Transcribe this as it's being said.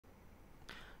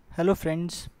Hello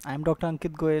friends, I am Dr.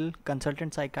 Ankit Goel,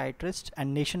 Consultant Psychiatrist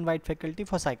and Nationwide Faculty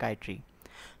for Psychiatry.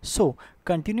 So,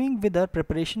 continuing with our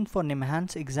preparation for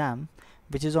NIMHANS exam,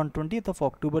 which is on 20th of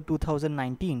October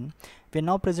 2019, we are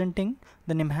now presenting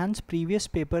the NIMHANS previous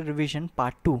paper revision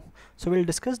part 2. So, we'll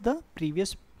discuss the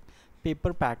previous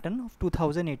paper pattern of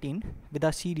 2018 with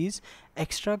our series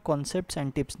Extra Concepts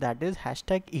and Tips, that is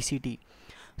 #ECT.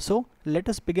 So, let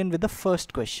us begin with the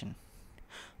first question.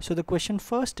 So the question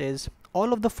first is,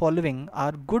 all of the following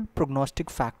are good prognostic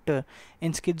factor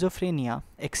in schizophrenia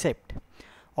except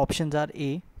options are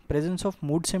A, presence of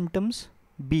mood symptoms,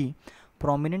 B,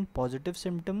 prominent positive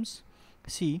symptoms,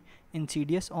 C,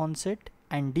 insidious onset,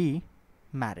 and D,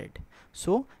 married.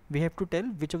 So we have to tell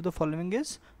which of the following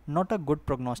is not a good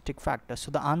prognostic factor. So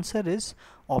the answer is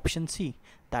option C,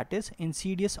 that is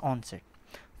insidious onset.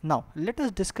 Now let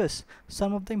us discuss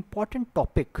some of the important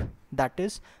topic, that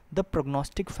is the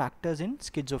prognostic factors in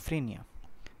schizophrenia.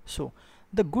 So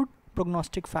the good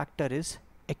prognostic factor is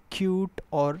acute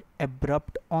or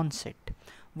abrupt onset.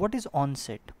 What is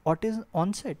onset? What is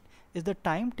onset? Is the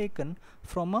time taken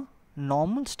from a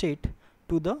normal state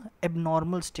to the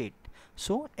abnormal state.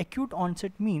 So acute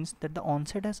onset means that the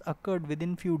onset has occurred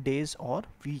within few days or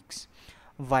weeks,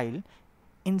 while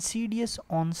insidious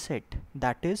onset,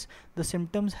 that is the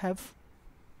symptoms have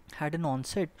had an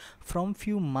onset from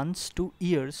few months to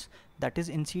years, that is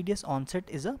insidious onset,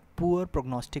 is a poor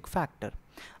prognostic factor.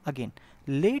 Again,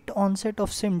 late onset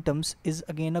of symptoms is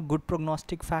again a good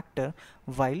prognostic factor,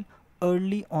 while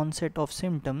early onset of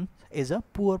symptoms is a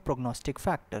poor prognostic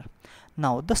factor.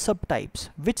 Now the subtypes,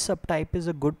 which subtype is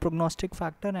a good prognostic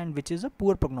factor and which is a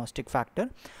poor prognostic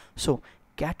factor? So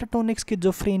catatonic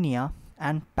schizophrenia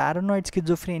and paranoid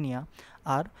schizophrenia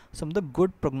are some of the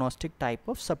good prognostic type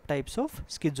of subtypes of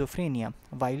schizophrenia,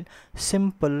 while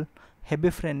simple,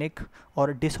 hebephrenic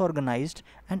or disorganized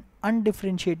and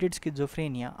undifferentiated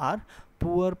schizophrenia are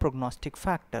poor prognostic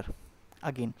factor.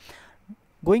 Again,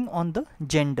 going on the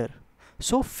gender,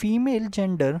 so female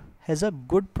gender has a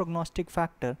good prognostic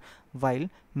factor, while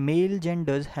male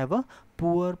genders have a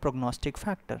poor prognostic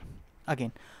factor.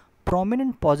 Again,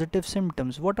 prominent positive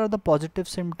symptoms. What are the positive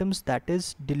symptoms? That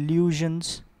is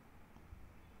delusions,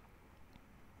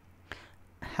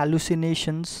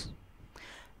 hallucinations.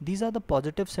 These are the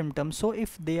positive symptoms. So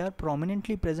if they are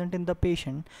prominently present in the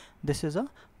patient, this is a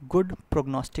good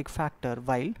prognostic factor,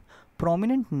 while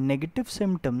prominent negative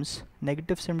symptoms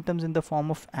in the form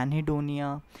of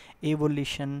anhedonia,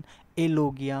 avolition,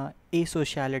 alogia,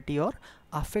 asociality or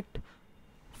affect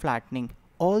flattening,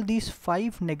 all these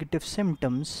 5 negative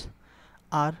symptoms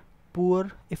are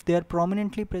poor. If they are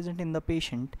prominently present in the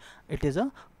patient, it is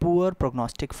a poor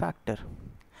prognostic factor.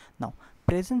 Now,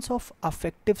 presence of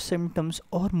affective symptoms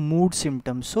or mood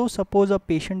symptoms. So suppose a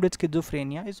patient with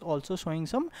schizophrenia is also showing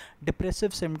some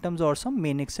depressive symptoms or some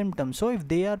manic symptoms. So if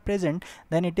they are present,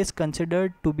 then it is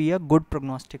considered to be a good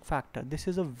prognostic factor. This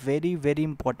is a very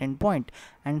important point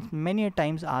and many a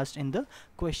times asked in the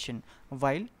question.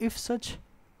 While if such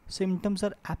symptoms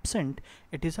are absent,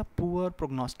 it is a poor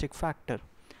prognostic factor.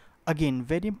 Again,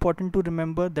 very important to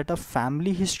remember that a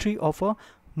family history of a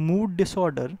mood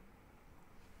disorder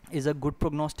is a good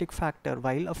prognostic factor,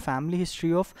 while a family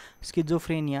history of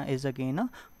schizophrenia is again a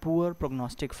poor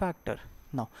prognostic factor.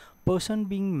 Now, person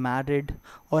being married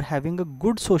or having a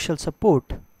good social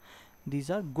support, these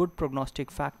are good prognostic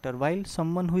factor, while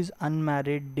someone who is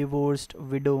unmarried, divorced,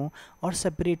 widow or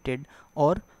separated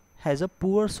or has a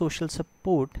poor social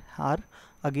support are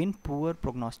again poor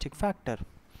prognostic factor.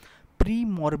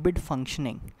 Pre-morbid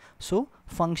functioning, so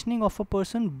functioning of a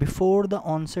person before the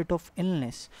onset of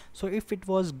illness. So if it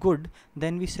was good,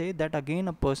 then we say that again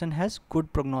a person has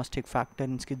good prognostic factor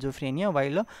in schizophrenia,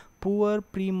 while a poor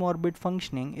pre-morbid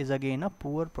functioning is again a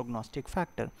poor prognostic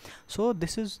factor. So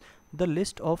this is the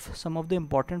list of some of the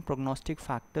important prognostic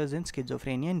factors in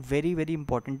schizophrenia and very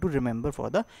important to remember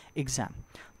for the exam.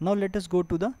 Now let us go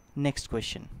to the next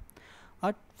question.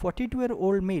 A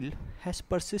 42-year-old male has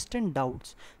persistent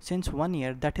doubts since 1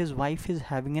 year that his wife is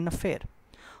having an affair,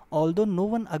 although no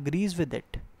one agrees with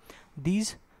it.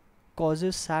 These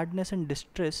causes sadness and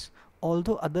distress,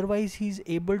 although otherwise he is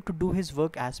able to do his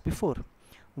work as before.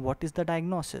 What is the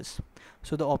diagnosis?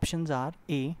 So the options are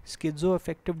A,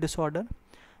 schizoaffective disorder,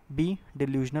 B,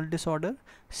 delusional disorder,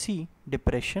 C,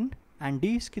 depression, and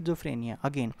D, schizophrenia.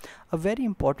 Again, a very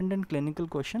important and clinical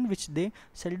question which they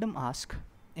seldom ask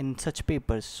in such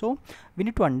papers. So we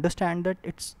need to understand that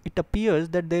it appears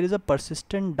that there is a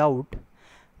persistent doubt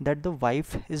that the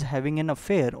wife is having an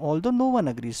affair, although no one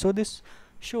agrees. So this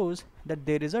shows that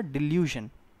there is a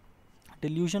delusion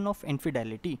of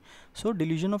infidelity. So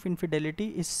delusion of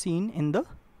infidelity is seen in the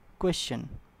question.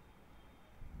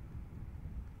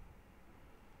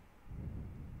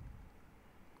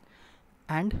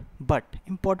 And but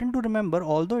important to remember,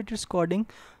 although it is causing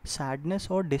sadness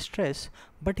or distress,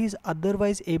 but he is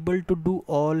otherwise able to do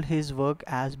all his work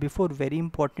as before. Very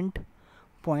important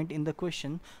point in the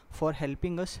question for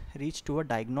helping us reach to a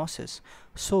diagnosis.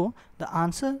 So the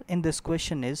answer in this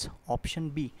question is option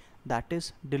B, that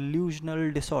is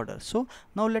delusional disorder. So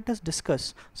now let us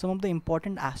discuss some of the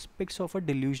important aspects of a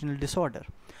delusional disorder.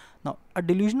 Now, a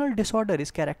delusional disorder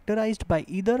is characterized by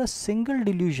either a single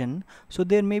delusion, so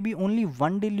there may be only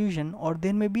one delusion, or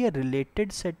there may be a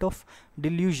related set of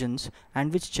delusions,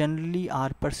 and which generally are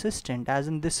persistent, as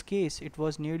in this case it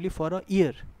was nearly for a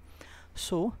year.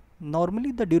 So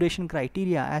normally the duration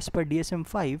criteria as per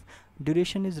DSM-5,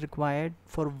 duration is required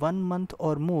for 1 month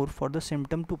or more for the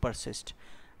symptom to persist,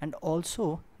 and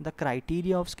also the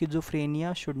criteria of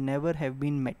schizophrenia should never have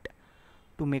been met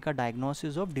to make a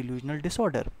diagnosis of delusional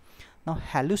disorder. Now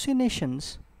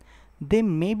hallucinations, they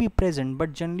may be present,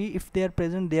 but generally if they are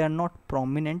present, they are not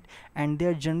prominent, and they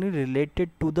are generally related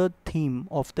to the theme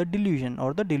of the delusion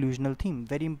or the delusional theme.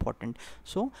 Very important.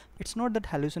 So it's not that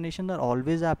hallucinations are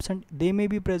always absent. They may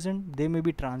be present, they may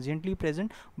be transiently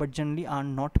present, but generally are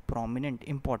not prominent.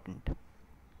 Important.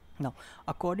 Now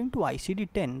according to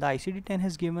ICD-10, the ICD-10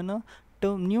 has given a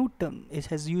new term, it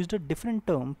has used a different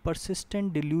term,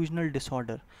 persistent delusional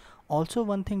disorder. Also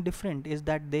one thing different is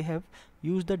that they have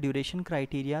used the duration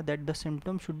criteria, that the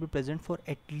symptoms should be present for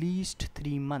at least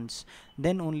 3 months,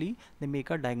 then only they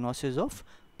make a diagnosis of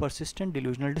persistent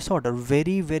delusional disorder.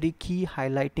 Very key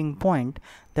highlighting point,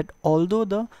 that although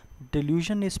the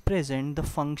delusion is present, the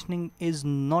functioning is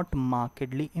not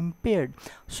markedly impaired.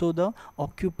 So the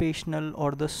occupational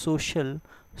or the social,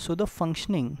 so the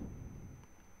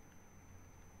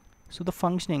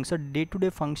day-to-day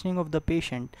functioning of the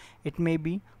patient, it may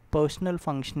be personal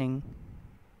functioning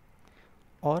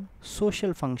or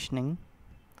social functioning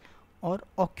or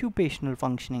occupational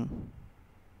functioning.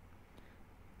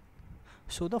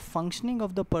 So the functioning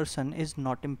of the person is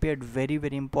not impaired. Very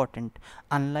important.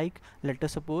 Unlike, let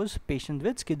us suppose, patients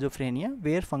with schizophrenia,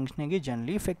 where functioning is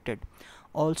generally affected.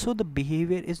 Also the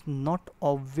behavior is not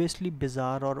obviously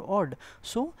bizarre or odd.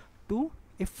 So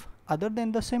if other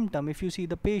than the symptom, if you see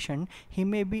the patient, he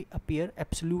may appear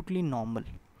absolutely normal.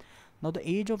 Now the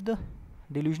age of the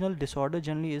delusional disorder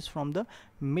generally is from the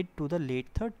mid to the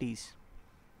late 30s.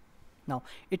 Now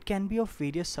it can be of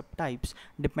various subtypes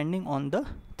depending on the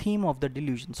theme of the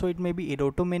delusion. So it may be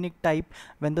erotomanic type,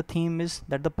 when the theme is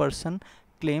that the person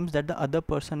claims that the other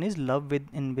person is love with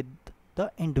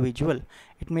the individual.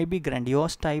 It may be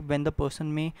grandiose type, when the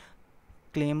person may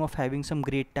claim of having some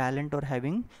great talent or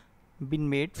having been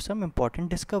made some important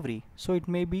discovery. So it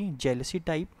may be jealousy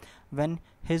type, when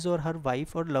his or her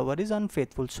wife or lover is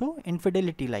unfaithful, so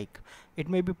infidelity like. It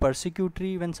may be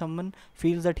persecutory, when someone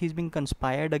feels that he's being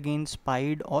conspired against,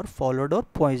 spied or followed or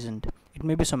poisoned. It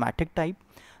may be somatic type,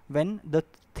 when the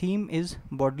theme is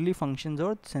bodily functions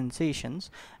or sensations,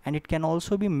 and it can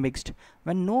also be mixed,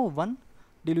 when no one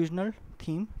delusional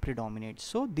theme predominates.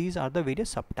 So these are the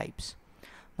various subtypes.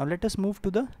 Now let us move to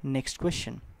the next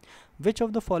question. Which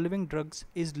of the following drugs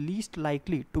is least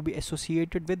likely to be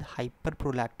associated with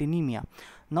hyperprolactinemia?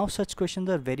 Now such questions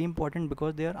are very important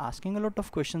because they are asking a lot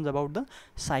of questions about the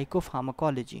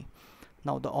psychopharmacology.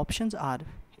 Now the options are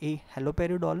A.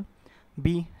 haloperidol,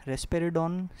 B.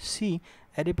 risperidone, C.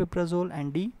 aripiprazole,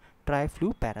 and D.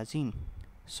 trifluparazine.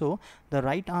 So the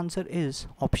right answer is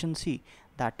option C,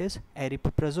 that is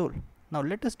aripiprazole. Now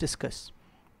let us discuss.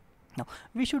 Now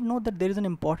we should know that there is an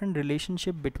important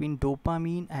relationship between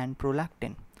dopamine and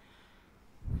prolactin.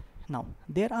 Now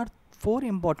there are 4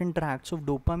 important tracts of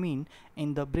dopamine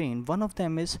in the brain. One of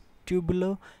them is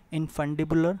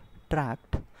tubuloinfundibular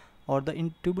tract, or the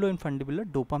tubuloinfundibular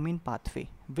dopamine pathway,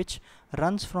 which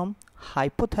runs from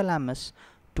hypothalamus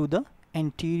to the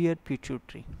anterior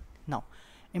pituitary. Now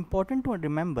important to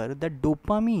remember that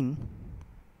dopamine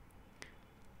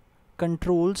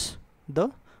controls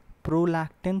the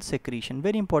prolactin secretion.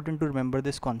 Very important to remember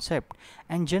this concept.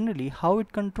 And generally how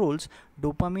it controls,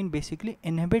 dopamine basically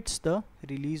inhibits the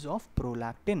release of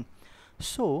prolactin.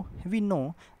 So we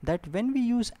know that when we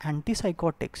use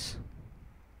antipsychotics,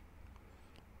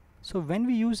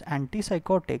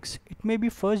 it may be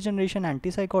first generation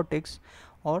antipsychotics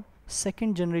or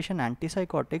second generation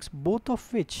antipsychotics, both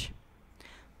of which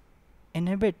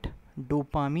inhibit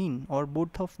dopamine, or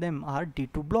both of them are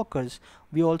D2 blockers.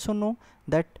 We also know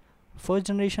that first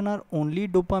generation are only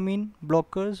dopamine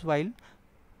blockers, while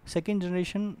second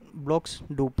generation blocks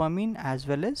dopamine as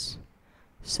well as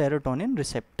serotonin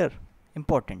receptor.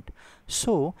 Important.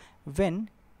 So when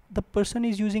the person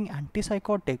is using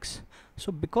antipsychotics,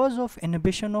 so because of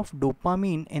inhibition of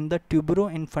dopamine in the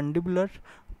tubuloinfundibular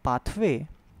pathway,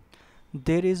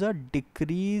 there is a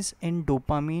decrease in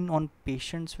dopamine on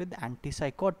patients with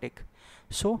antipsychotic.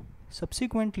 So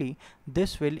subsequently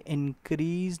this will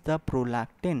increase the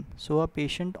prolactin. So a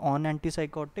patient on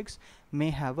antipsychotics may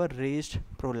have a raised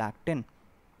prolactin.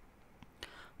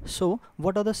 So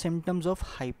what are the symptoms of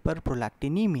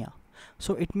hyperprolactinemia?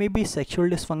 So it may be sexual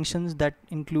dysfunctions that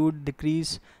include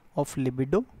decrease of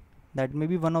libido. That may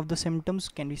be one of the symptoms,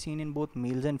 can be seen in both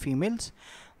males and females.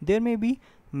 There may be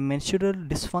menstrual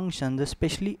dysfunctions,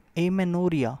 especially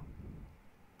amenorrhea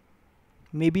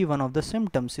may be one of the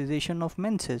symptoms. Cessation of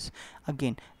menses,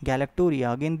 again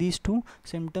galactorrhea, again these two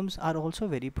symptoms are also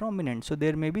very prominent. So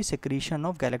there may be secretion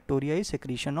of galactorrhea is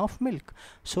secretion of milk.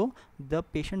 So the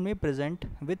patient may present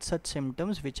with such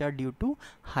symptoms which are due to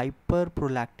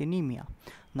hyperprolactinemia.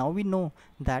 Now we know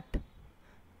that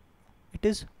it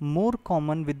is more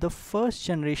common with the first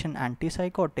generation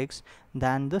antipsychotics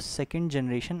than the second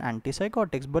generation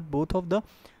antipsychotics, but both of the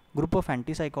group of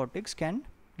antipsychotics can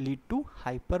lead to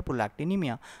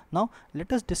hyperprolactinemia. Now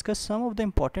let us discuss some of the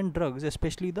important drugs,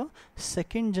 especially the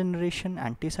second generation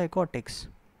antipsychotics,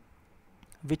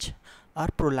 which are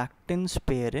prolactin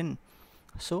sparing.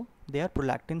 So they are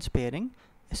prolactin sparing,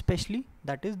 especially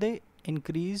that is the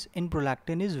increase in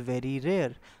prolactin is very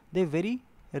rare. They very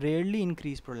rarely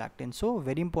increase prolactin. So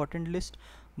very important list.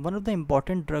 One of the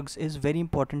important drugs is very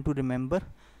important to remember,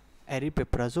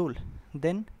 aripiprazole,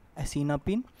 then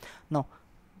acinapine. Now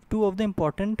two of the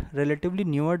important relatively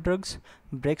newer drugs,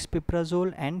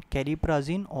 brexpiprazole and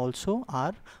cariprazine, also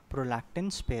are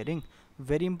prolactin sparing.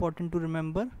 Very important to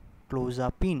remember,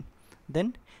 clozapine,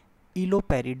 then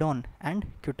iloperidone and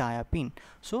quetiapine.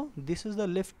 So this is the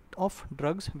list of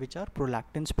drugs which are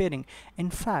prolactin sparing. In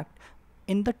fact,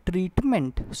 in the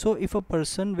treatment, so if a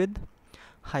person with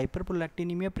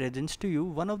hyperprolactinemia presents to you,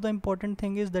 one of the important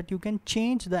thing is that you can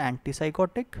change the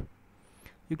antipsychotic.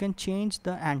 You can change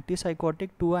the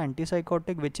antipsychotic to an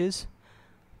antipsychotic which is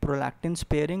prolactin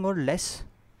sparing or less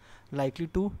likely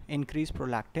to increase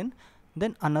prolactin.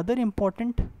 Then another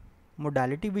important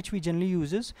modality which we generally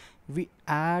use is we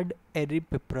add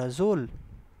aripiprazole.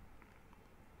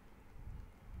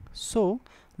 So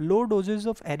low doses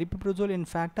of aripiprazole in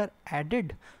fact are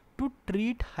added to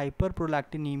treat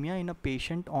hyperprolactinemia in a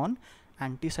patient on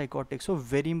antipsychotic. So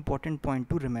very important point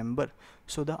to remember.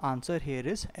 So the answer here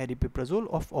is aripiprazole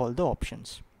of all the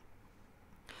options.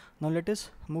 Now let us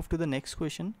move to the next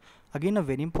question. Again a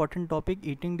very important topic,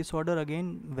 eating disorder.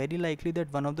 Again very likely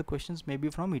that one of the questions may be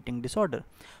from eating disorder.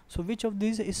 So which of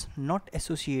these is not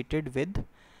associated with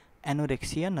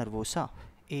anorexia nervosa?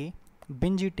 A,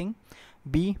 binge eating,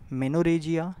 B,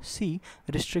 menorrhagia, C,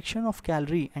 restriction of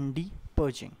calorie, and D,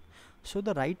 purging. So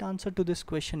the right answer to this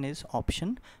question is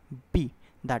option B,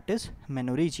 that is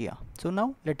menorrhagia. So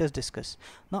now let us discuss.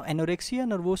 Now anorexia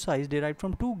nervosa is derived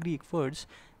from two Greek words.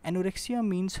 Anorexia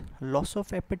means loss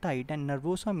of appetite and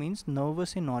nervosa means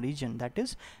nervous in origin. That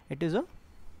is, it is a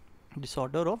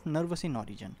disorder of nervous in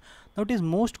origin. Now it is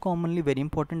most commonly, very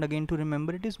important again to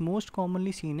remember, it is most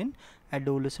commonly seen in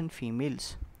adolescent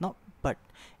females. Now but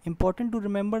important to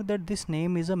remember that this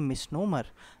name is a misnomer,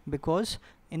 because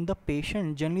in the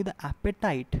patient generally the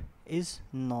appetite is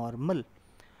normal.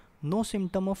 No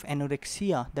symptom of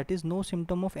anorexia, that is no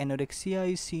symptom of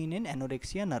anorexia is seen in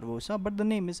anorexia nervosa, but the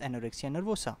name is anorexia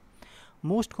nervosa.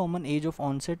 Most common age of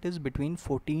onset is between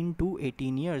 14 to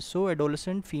 18 years. So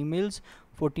adolescent females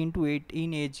 14 to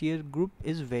 18 age year group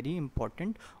is very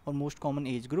important, or most common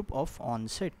age group of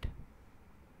onset.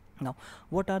 Now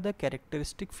what are the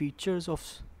characteristic features of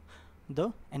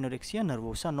the anorexia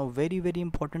nervosa? Now very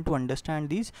important to understand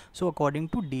these. So according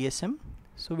to DSM,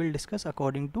 so we'll discuss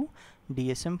according to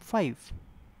DSM-5.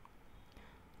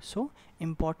 So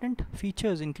important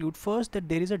features include, first, that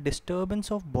there is a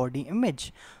disturbance of body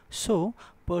image. So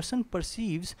person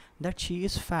perceives that she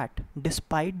is fat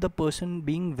despite the person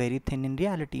being very thin in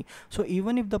reality. So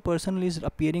even if the person is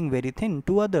appearing very thin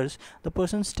to others, the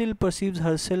person still perceives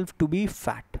herself to be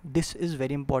fat. This is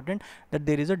very important, that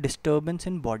there is a disturbance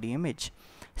in body image.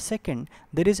 Second,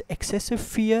 there is excessive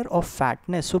fear of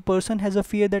fatness. So person has a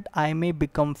fear that I may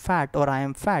become fat or I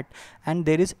am fat, and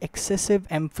there is excessive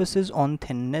emphasis on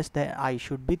thinness, that I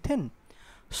should be thin.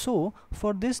 So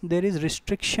for this there is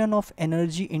restriction of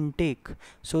energy intake.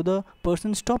 So the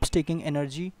person stops taking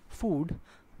energy food,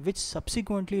 which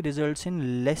subsequently results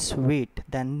in less weight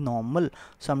than normal.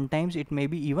 Sometimes it may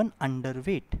be even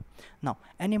underweight. Now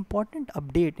an important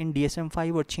update in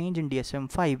DSM-5 or change in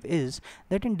DSM-5 is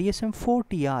that in DSM-4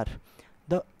 TR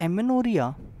the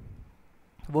amenorrhea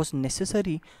was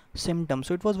necessary symptom.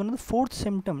 So it was one of the fourth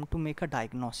symptom to make a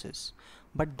diagnosis.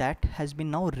 but that has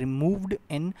been now removed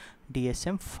in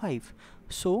DSM-5.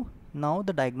 So now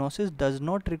the diagnosis does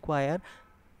not require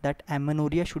that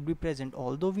amenorrhea should be present,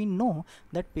 although we know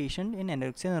that patient in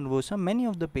anorexia nervosa, many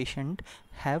of the patient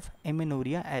have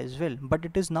amenorrhea as well, but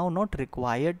it is now not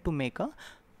required to make a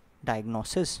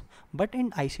diagnosis. But in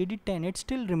ICD-10 it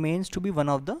still remains to be one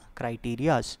of the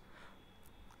criterias.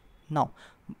 Now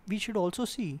we should also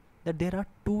see that there are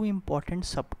two important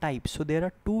subtypes. So there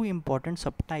are two important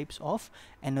subtypes of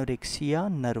anorexia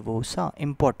nervosa,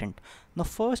 important. Now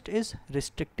first is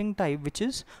restricting type, which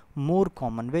is more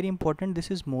common, very important.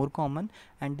 This is more common,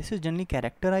 and this is generally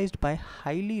characterized by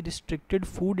highly restricted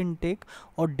food intake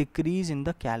or decrease in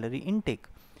the calorie intake.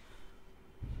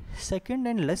 Second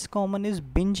and less common is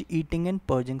binge eating and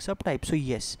purging subtype. So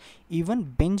yes, even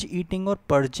binge eating or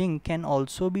purging can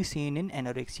also be seen in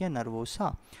anorexia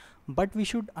nervosa. But we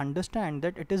should understand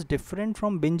that it is different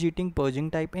from binge eating purging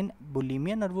type in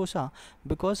bulimia nervosa,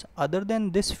 because other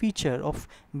than this feature of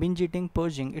binge eating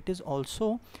purging, it is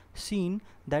also seen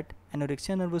that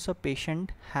anorexia nervosa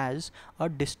patient has a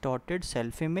distorted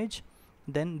self-image.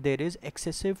 Then there is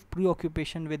excessive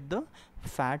preoccupation with the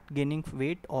fat, gaining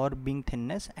weight or being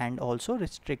thinness, and also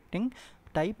restricting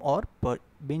type or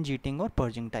binge eating or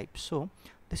purging type. So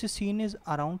this is seen as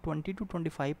around 20 to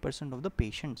 25% of the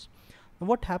patients.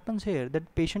 What happens here,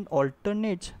 that patient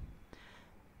alternates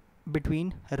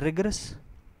between rigorous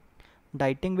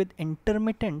dieting with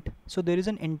intermittent. So there is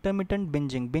an intermittent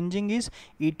binging is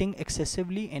eating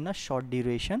excessively in a short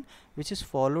duration, which is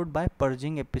followed by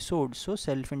purging episodes. So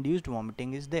self-induced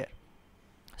vomiting is there.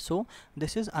 So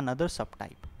this is another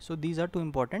subtype. So these are two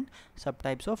important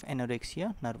subtypes of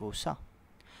anorexia nervosa.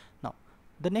 Now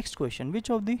the next question,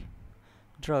 which of the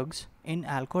drugs in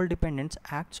alcohol dependence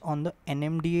acts on the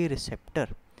NMDA receptor?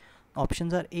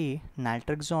 Options are A,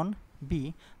 naltrexone,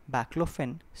 B,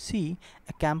 baclofen, C,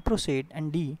 acamprosate,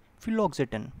 and D,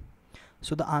 fluoxetine.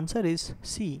 So the answer is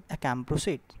C,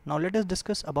 acamprosate. Now let us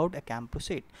discuss about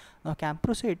acamprosate. Now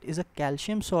acamprosate is a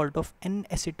calcium salt of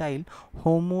N-acetyl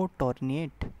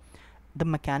homotorniate.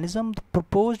 The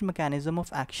proposed mechanism of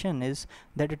action is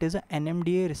that it is a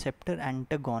NMDA receptor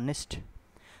antagonist.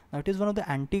 Now it is one of the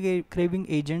anti-craving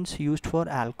agents used for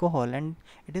alcohol, and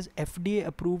it is FDA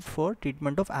approved for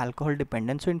treatment of alcohol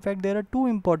dependence. So in fact there are two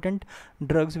important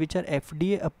drugs which are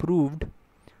FDA approved.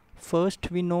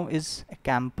 First we know is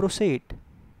acamprosate,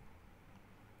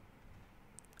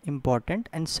 important,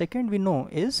 and second we know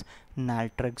is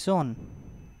naltrexone.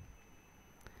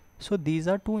 So these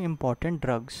are two important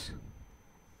drugs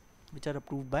which are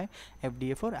approved by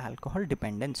FDA for alcohol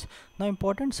dependence. Now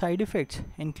important side effects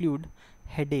include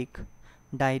headache,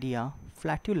 diarrhea,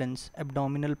 flatulence,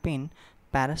 abdominal pain,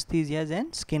 paresthesias,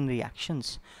 and skin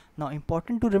reactions. Now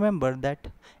important to remember that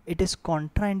it is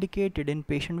contraindicated in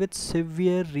patient with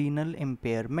severe renal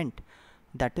impairment,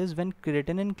 that is when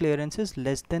creatinine clearance is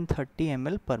less than 30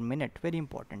 ml per minute, very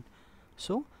important.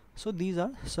 So these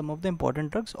are some of the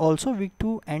important drugs. Also we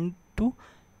to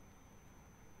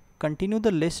continue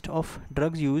the list of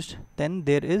drugs used, then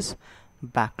there is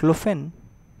baclofen,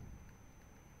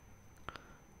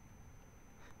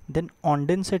 then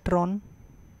ondansetron,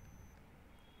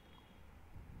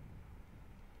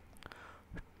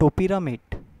 topiramate,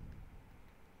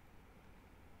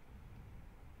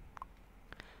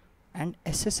 and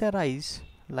SSRIs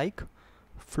like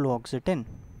fluoxetine.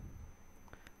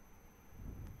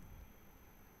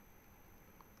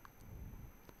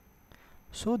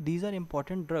 So these are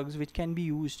important drugs which can be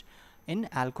used in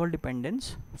alcohol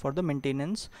dependence for the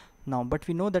maintenance. Now but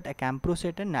we know that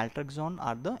acamprosate and naltrexone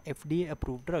are the FDA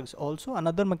approved drugs. Also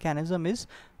another mechanism is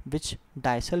which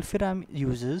disulfiram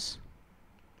uses.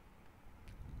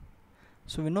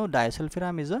 So we know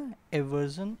disulfiram is a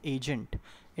aversion agent.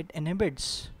 It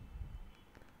inhibits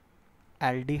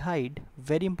aldehyde,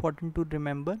 very important to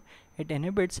remember, it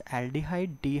inhibits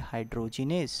aldehyde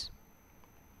dehydrogenase,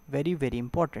 very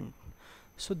important.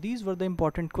 So these were the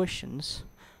important questions.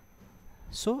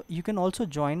 So you can also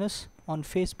join us on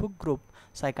Facebook group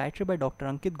Psychiatry by Dr.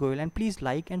 Ankit Goel, and please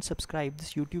like and subscribe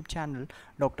this YouTube channel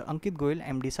Dr. Ankit Goel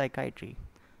MD Psychiatry.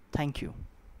 Thank you.